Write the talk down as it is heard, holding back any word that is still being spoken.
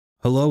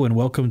Hello and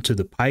welcome to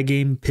the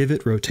Pygame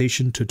Pivot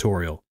Rotation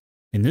tutorial.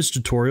 In this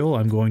tutorial,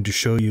 I'm going to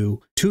show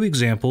you two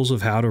examples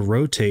of how to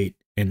rotate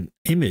an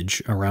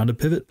image around a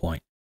pivot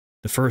point.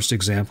 The first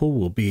example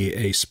will be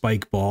a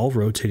spike ball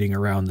rotating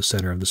around the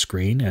center of the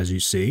screen, as you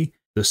see.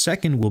 The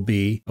second will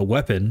be a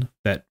weapon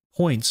that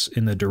points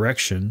in the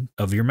direction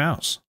of your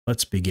mouse.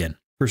 Let's begin.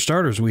 For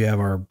starters, we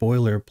have our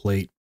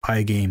boilerplate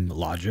Pygame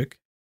logic.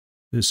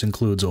 This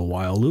includes a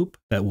while loop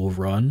that will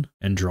run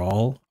and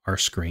draw our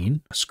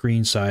screen.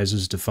 Screen size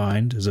is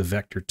defined as a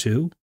vector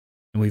 2,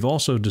 and we've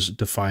also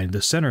defined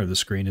the center of the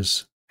screen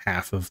as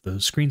half of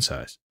the screen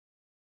size.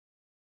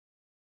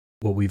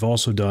 What we've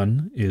also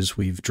done is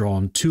we've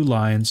drawn two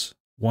lines,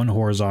 one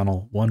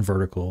horizontal, one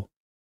vertical,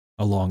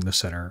 along the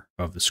center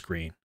of the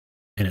screen,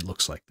 and it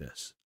looks like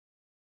this.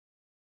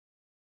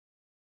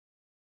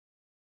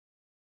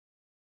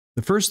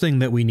 The first thing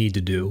that we need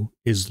to do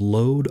is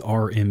load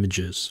our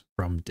images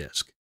from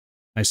disk.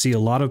 I see a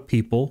lot of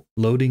people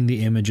loading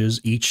the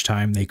images each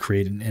time they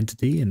create an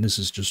entity, and this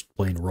is just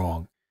plain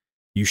wrong.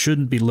 You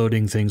shouldn't be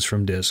loading things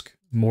from disk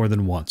more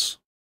than once.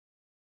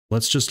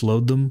 Let's just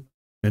load them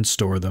and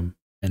store them,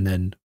 and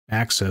then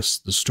access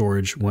the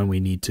storage when we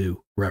need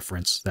to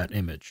reference that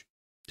image.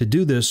 To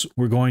do this,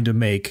 we're going to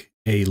make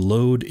a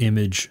load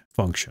image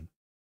function.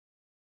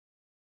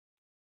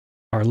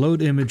 Our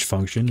load image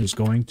function is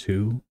going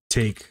to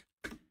take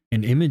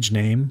an image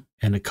name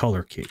and a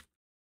color key.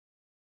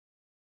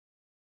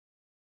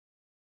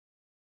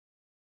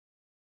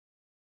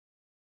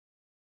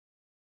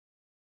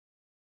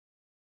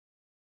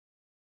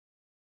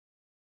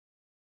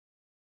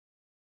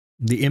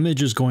 The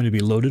image is going to be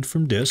loaded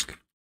from disk.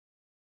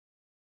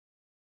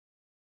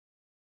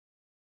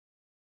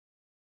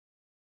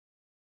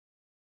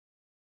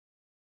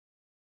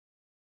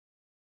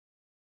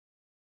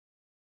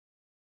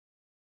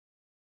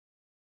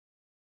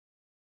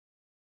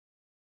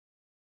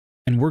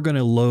 And we're going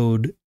to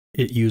load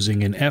it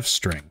using an F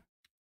string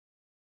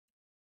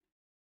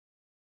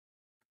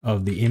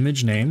of the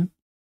image name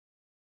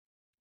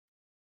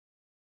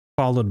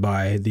followed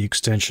by the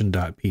extension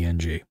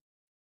 .png.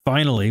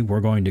 Finally,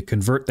 we're going to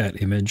convert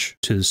that image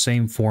to the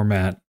same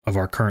format of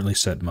our currently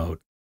set mode.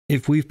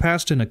 If we've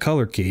passed in a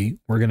color key,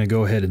 we're going to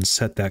go ahead and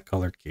set that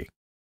color key.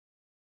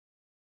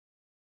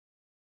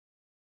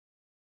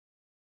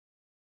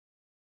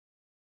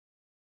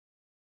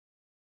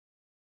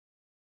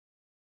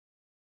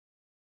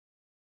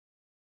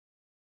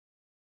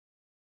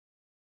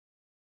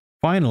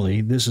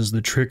 Finally, this is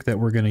the trick that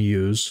we're going to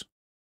use.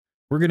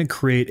 We're going to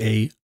create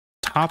a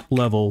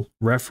top-level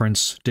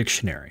reference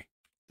dictionary.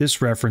 This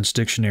reference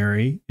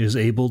dictionary is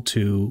able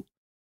to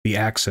be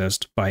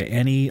accessed by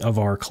any of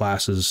our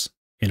classes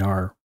in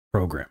our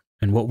program.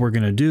 And what we're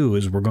going to do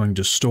is we're going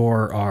to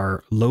store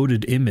our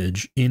loaded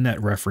image in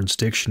that reference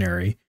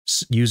dictionary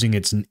using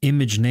its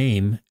image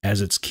name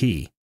as its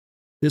key.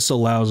 This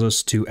allows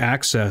us to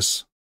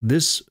access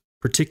this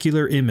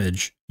particular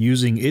image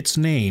using its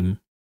name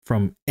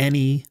from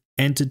any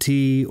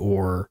entity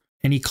or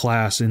any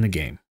class in the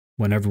game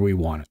whenever we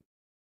want it.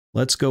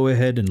 Let's go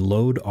ahead and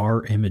load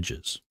our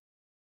images.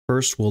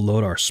 First, we'll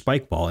load our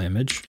spikeball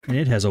image, and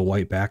it has a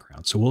white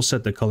background, so we'll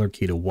set the color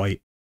key to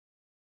white.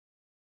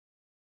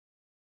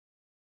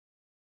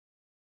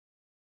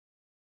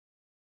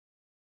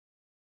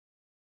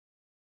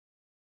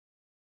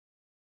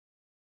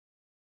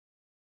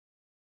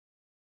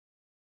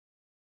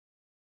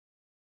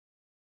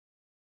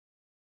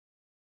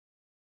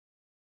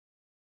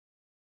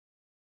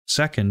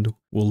 Second,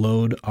 we'll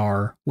load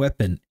our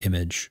weapon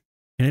image,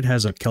 and it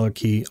has a color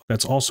key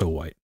that's also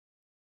white.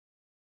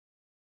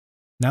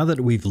 Now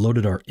that we've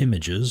loaded our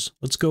images,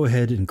 let's go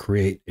ahead and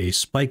create a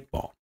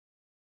spikeball.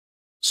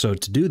 So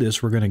to do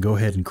this, we're going to go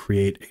ahead and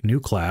create a new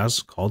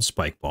class called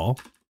spikeball,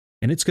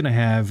 and it's going to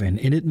have an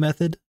init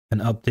method, an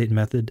update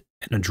method,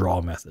 and a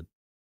draw method.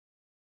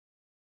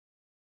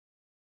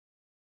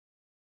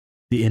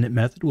 The init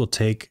method will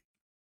take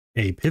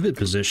a pivot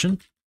position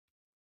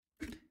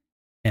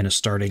and a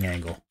starting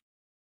angle.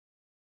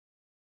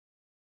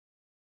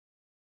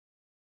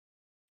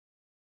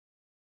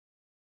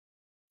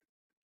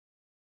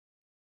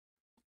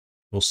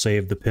 We'll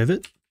save the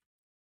pivot.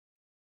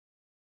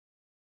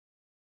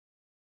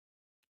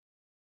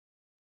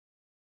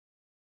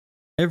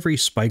 Every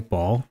spike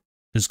ball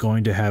is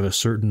going to have a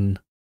certain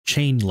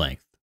chain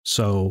length,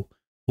 so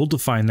we'll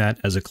define that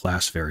as a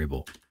class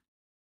variable.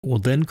 We'll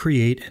then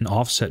create an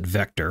offset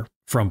vector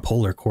from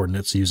polar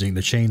coordinates using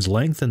the chain's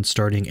length and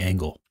starting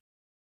angle.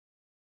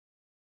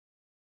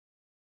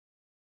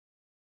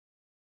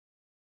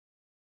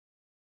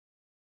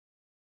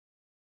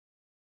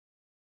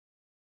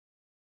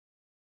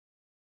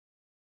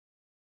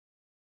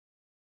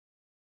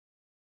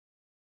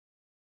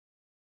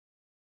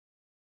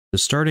 The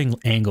starting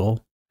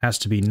angle has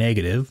to be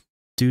negative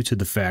due to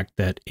the fact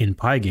that in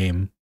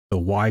Pygame, the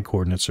y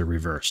coordinates are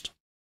reversed.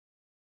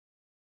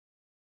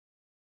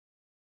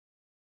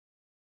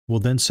 We'll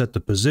then set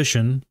the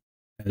position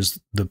as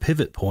the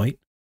pivot point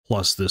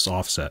plus this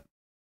offset.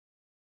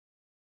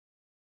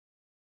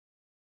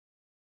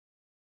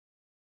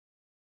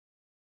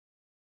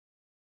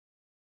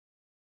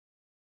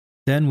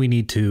 Then we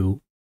need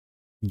to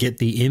get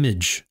the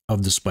image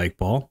of the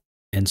spikeball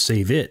and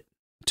save it.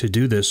 To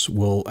do this,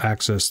 we'll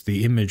access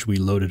the image we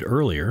loaded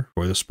earlier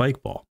for the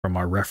spikeball from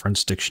our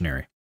reference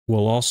dictionary.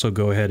 We'll also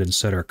go ahead and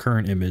set our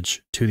current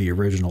image to the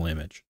original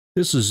image.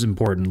 This is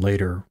important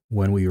later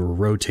when we are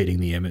rotating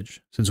the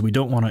image, since we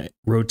don't want to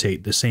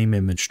rotate the same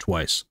image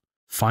twice.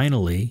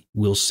 Finally,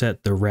 we'll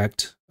set the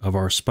rect of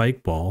our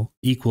spikeball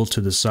equal to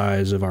the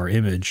size of our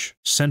image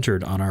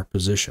centered on our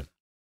position.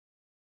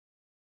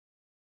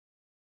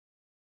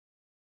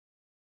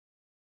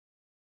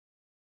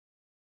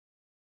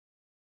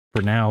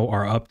 For now,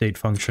 our update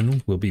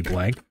function will be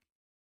blank.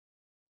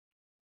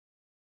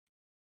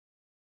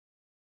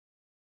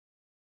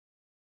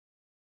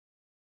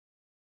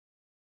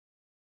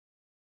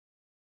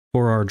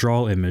 For our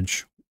draw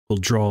image, we'll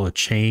draw a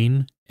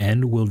chain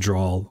and we'll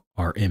draw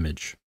our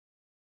image.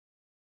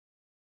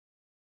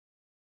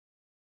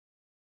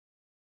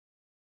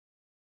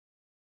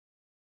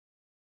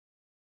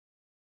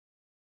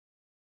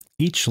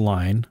 Each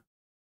line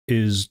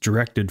is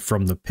directed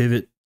from the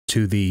pivot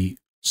to the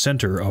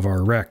center of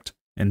our rect,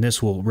 and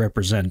this will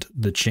represent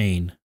the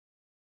chain.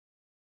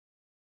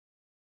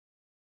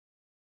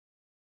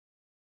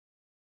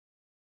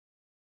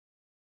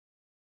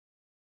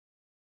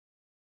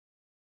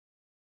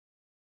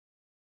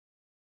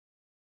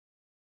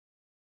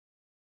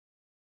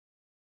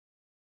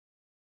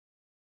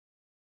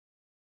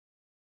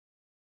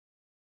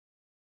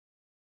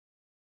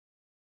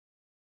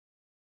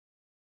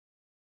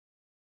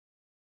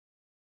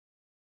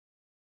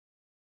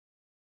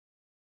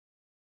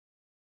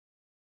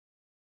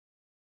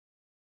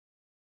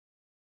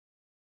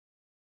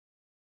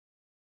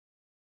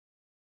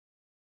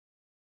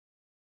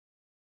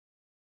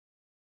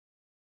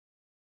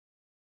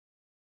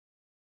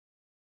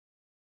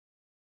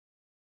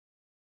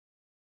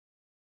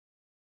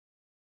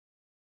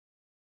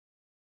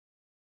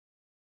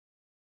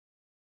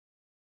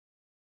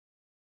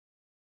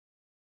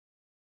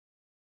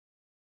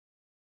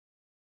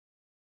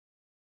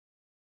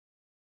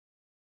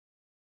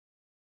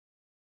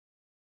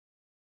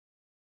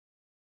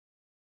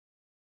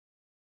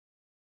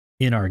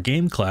 In our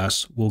game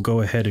class, we'll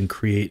go ahead and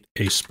create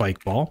a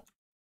spikeball.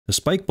 The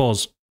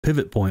spikeball's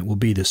pivot point will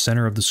be the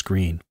center of the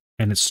screen,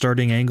 and its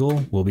starting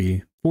angle will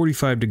be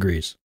 45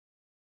 degrees.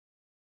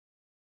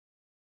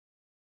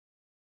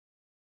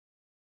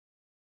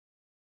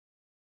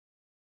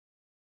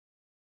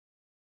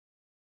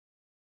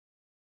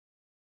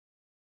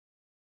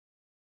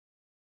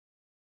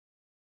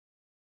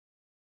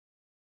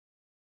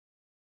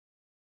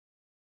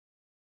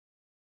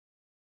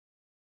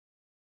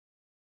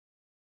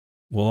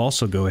 We'll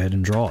also go ahead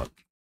and draw it.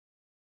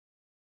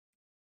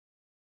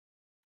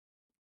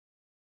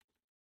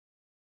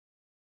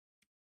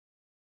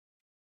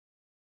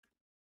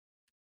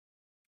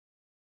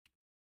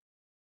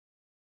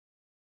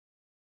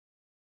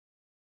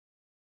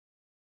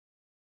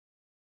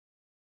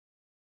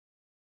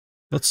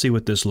 Let's see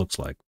what this looks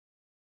like.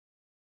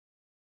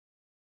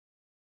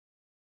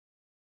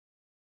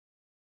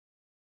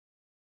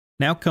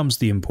 Now comes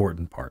the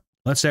important part.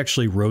 Let's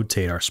actually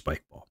rotate our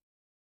spikeball.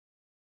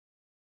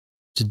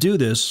 To do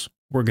this,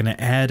 we're going to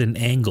add an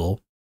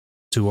angle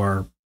to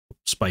our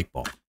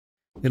spikeball.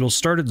 It'll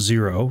start at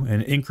 0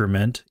 and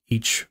increment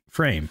each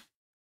frame.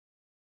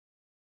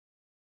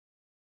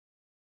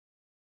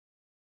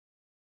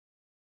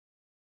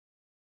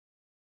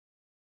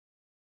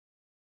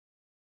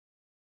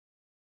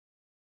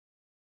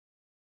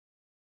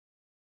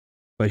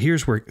 But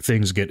here's where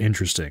things get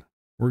interesting.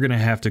 We're going to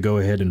have to go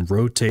ahead and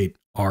rotate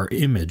our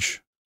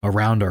image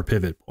around our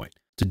pivot point.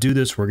 To do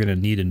this, we're going to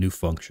need a new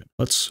function.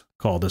 Let's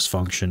call this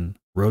function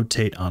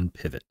rotate on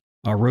pivot.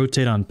 Our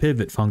rotate on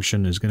pivot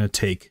function is going to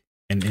take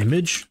an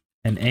image,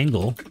 an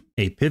angle,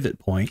 a pivot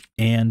point,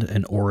 and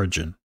an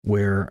origin,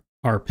 where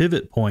our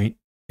pivot point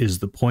is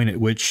the point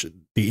at which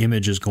the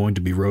image is going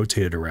to be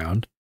rotated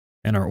around,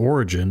 and our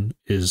origin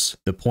is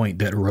the point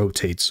that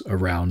rotates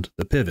around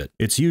the pivot.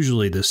 It's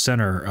usually the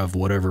center of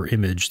whatever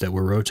image that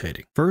we're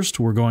rotating. First,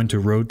 we're going to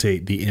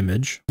rotate the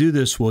image. To do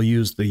this, we'll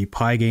use the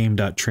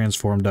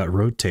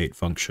pygame.transform.rotate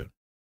function.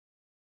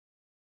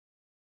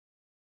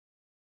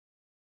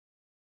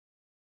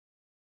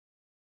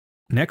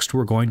 Next,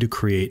 we're going to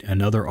create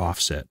another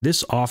offset.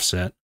 This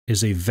offset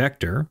is a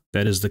vector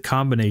that is the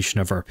combination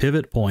of our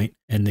pivot point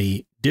and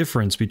the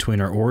difference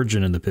between our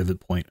origin and the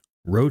pivot point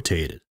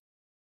rotated.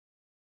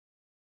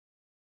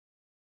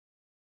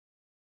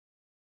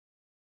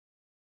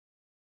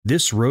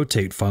 This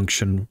rotate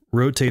function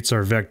rotates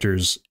our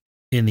vectors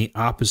in the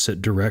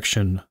opposite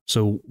direction,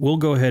 so we'll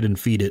go ahead and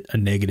feed it a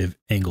negative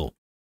angle.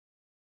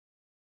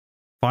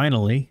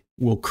 Finally,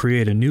 we'll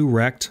create a new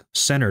rect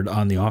centered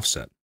on the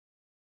offset.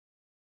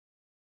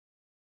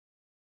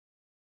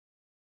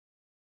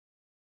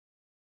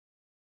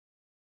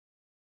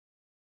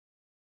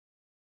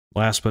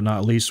 Last but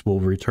not least,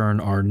 we'll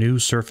return our new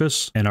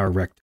surface and our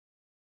rect.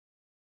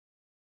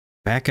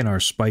 Back in our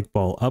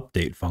spikeball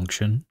update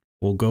function,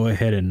 we'll go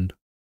ahead and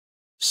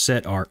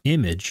set our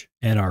image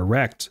and our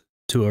rect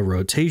to a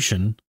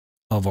rotation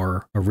of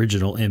our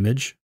original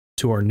image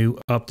to our new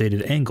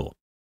updated angle.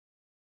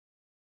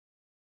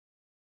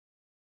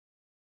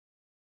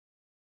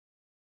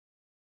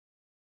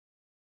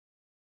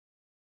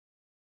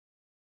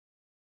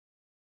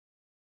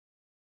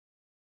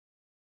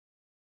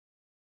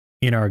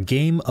 In our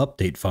game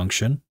update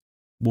function,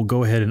 we'll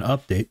go ahead and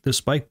update the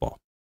spikeball.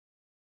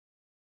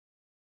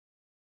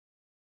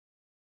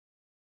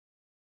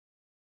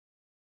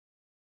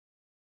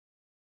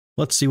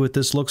 Let's see what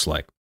this looks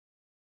like.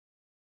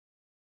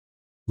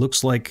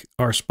 Looks like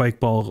our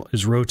spikeball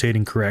is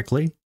rotating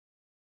correctly.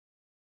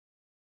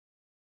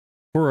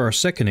 For our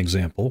second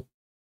example,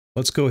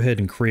 let's go ahead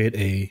and create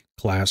a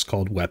class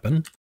called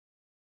weapon.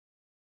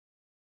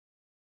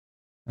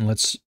 And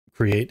let's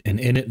create an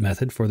init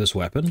method for this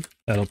weapon.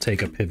 That'll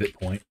take a pivot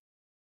point.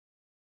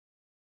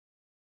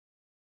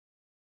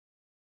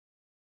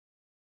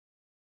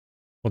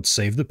 Let's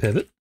save the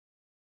pivot.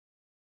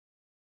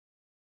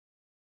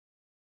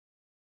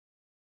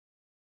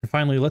 And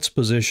finally, let's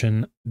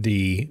position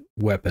the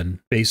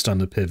weapon based on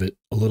the pivot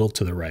a little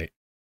to the right.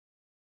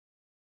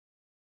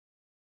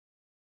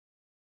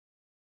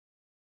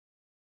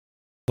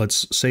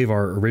 Let's save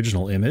our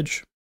original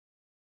image.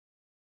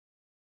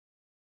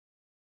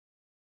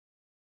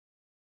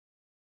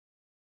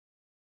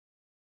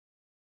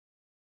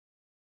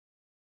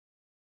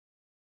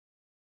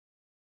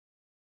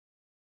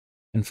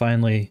 And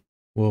finally,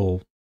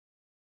 we'll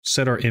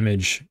set our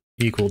image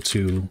equal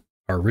to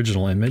our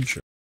original image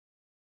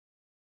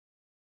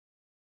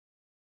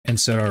and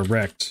set our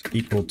rect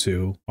equal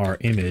to our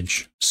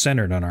image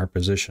centered on our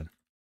position.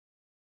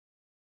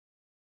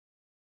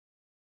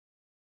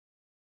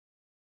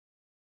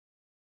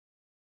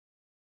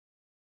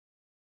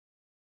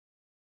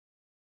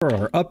 For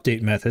our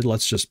update method,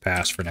 let's just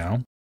pass for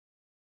now.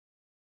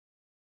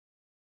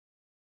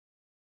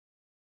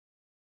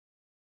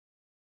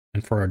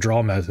 And for our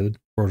draw method,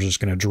 we're just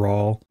going to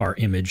draw our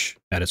image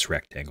at its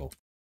rectangle.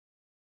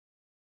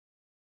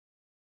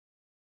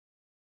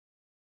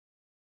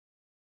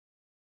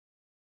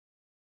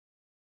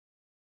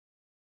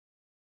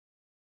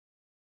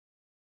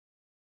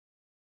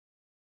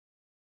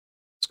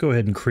 Let's go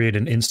ahead and create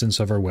an instance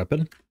of our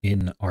weapon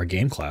in our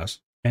game class.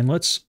 And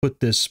let's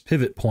put this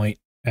pivot point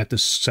at the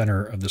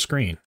center of the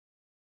screen.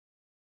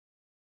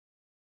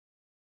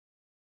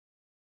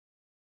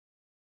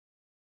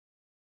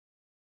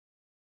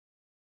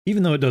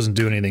 Even though it doesn't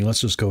do anything,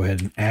 let's just go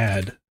ahead and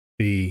add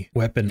the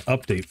weapon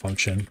update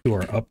function to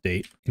our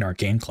update in our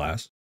game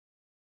class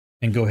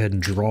and go ahead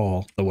and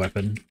draw the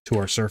weapon to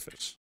our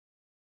surface.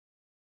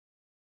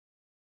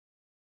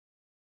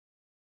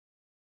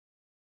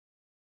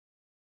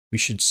 We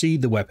should see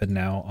the weapon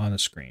now on the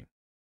screen.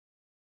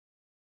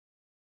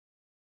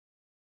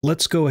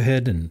 Let's go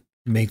ahead and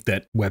make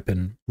that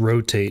weapon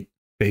rotate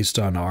based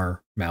on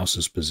our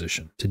mouse's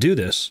position. To do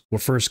this, we're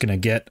first going to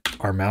get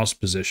our mouse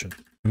position,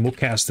 and we'll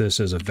cast this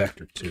as a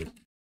vector 2.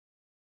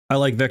 I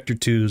like vector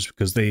 2s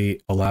because they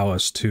allow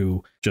us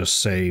to just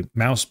say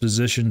mouse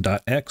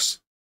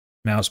position.x,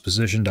 mouse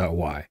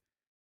position.y,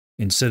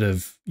 instead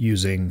of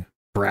using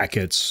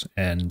brackets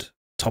and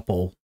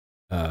tuple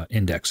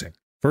indexing.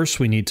 First,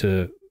 we need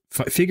to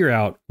figure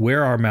out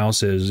where our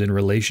mouse is in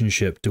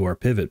relationship to our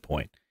pivot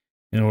point.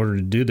 In order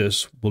to do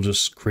this, we'll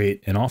just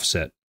create an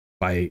offset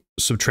by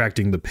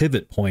subtracting the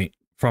pivot point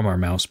from our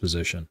mouse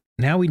position.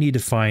 Now we need to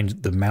find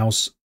the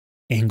mouse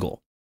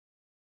angle.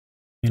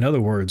 In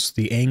other words,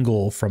 the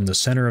angle from the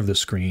center of the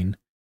screen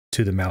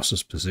to the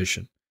mouse's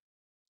position.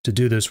 To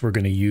do this, we're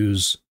going to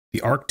use the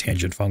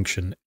arctangent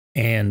function,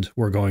 and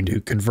we're going to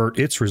convert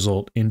its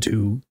result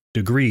into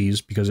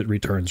degrees because it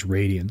returns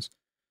radians.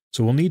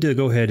 So we'll need to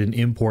go ahead and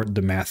import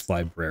the math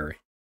library.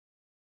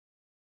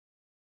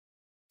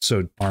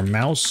 So our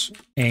mouse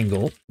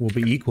angle will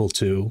be equal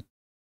to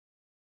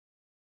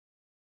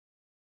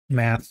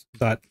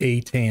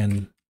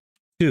math.atan2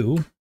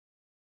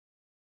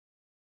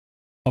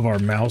 of our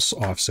mouse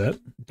offset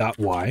dot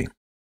y.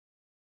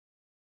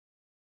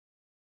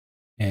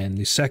 And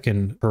the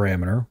second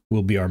parameter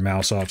will be our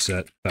mouse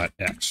offset dot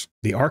x.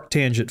 The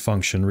arctangent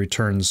function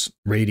returns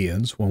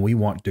radians when we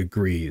want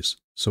degrees.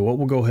 So what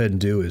we'll go ahead and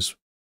do is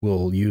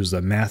we'll use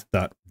the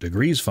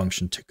math.degrees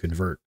function to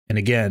convert. And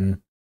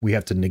again, we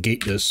have to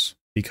negate this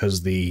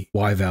because the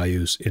y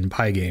values in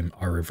Pygame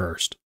are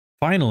reversed.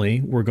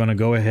 Finally, we're going to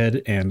go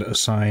ahead and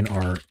assign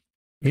our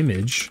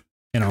image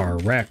and our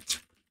rect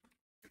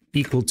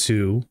equal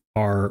to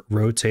our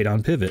rotate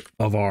on pivot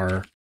of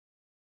our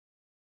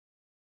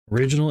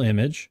original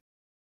image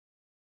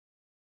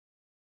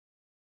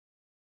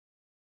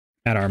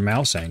at our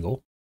mouse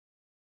angle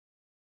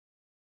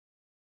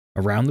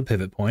around the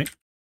pivot point,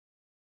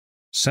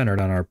 centered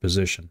on our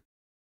position.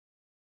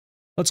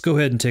 Let's go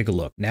ahead and take a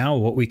look. Now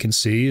what we can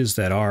see is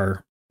that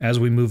as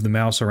we move the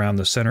mouse around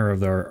the center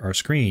of our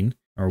screen,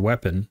 our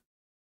weapon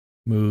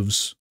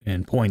moves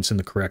and points in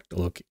the correct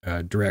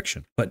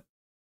direction. But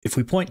if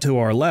we point to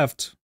our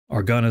left,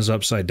 our gun is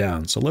upside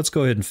down. So let's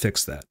go ahead and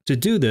fix that. To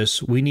do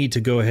this, we need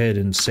to go ahead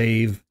and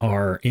save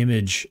our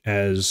image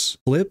as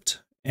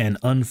flipped and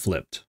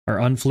unflipped. Our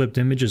unflipped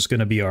image is going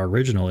to be our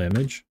original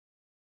image.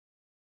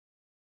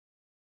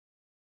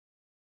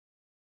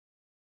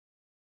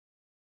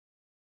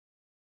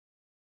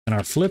 And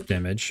our flipped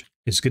image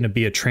is going to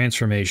be a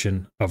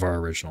transformation of our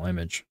original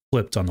image,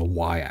 flipped on the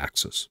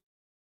y-axis.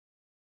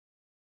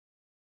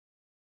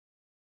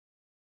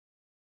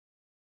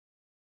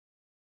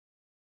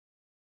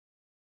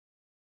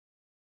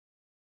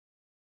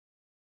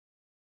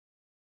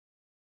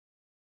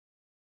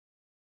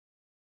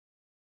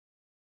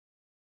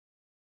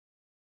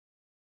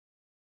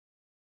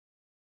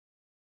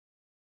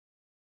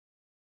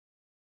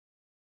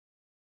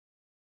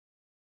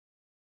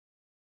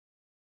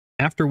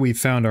 After we've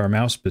found our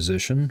mouse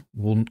position,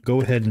 we'll go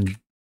ahead and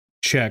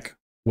check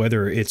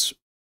whether its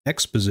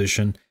X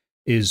position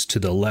is to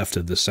the left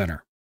of the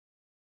center.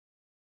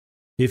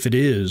 If it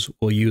is,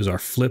 we'll use our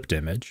flipped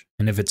image,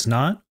 and if it's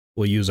not,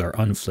 we'll use our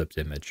unflipped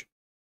image.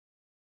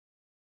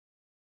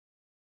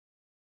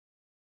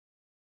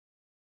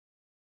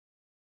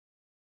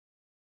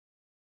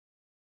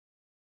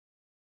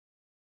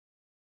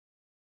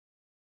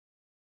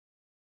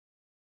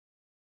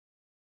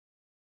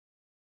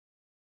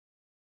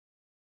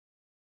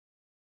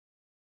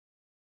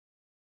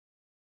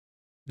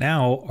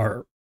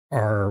 Now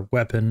our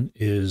weapon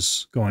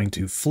is going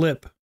to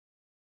flip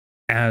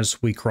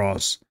as we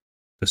cross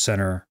the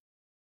center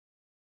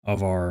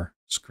of our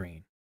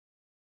screen.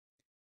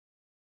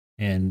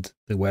 And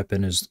the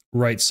weapon is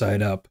right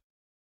side up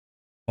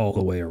all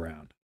the way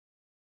around.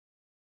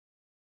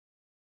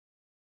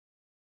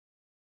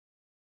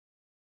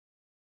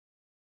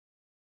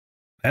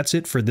 That's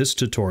it for this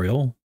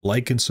tutorial.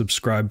 Like and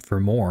subscribe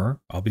for more.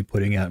 I'll be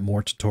putting out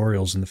more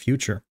tutorials in the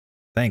future.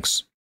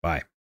 Thanks.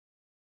 Bye.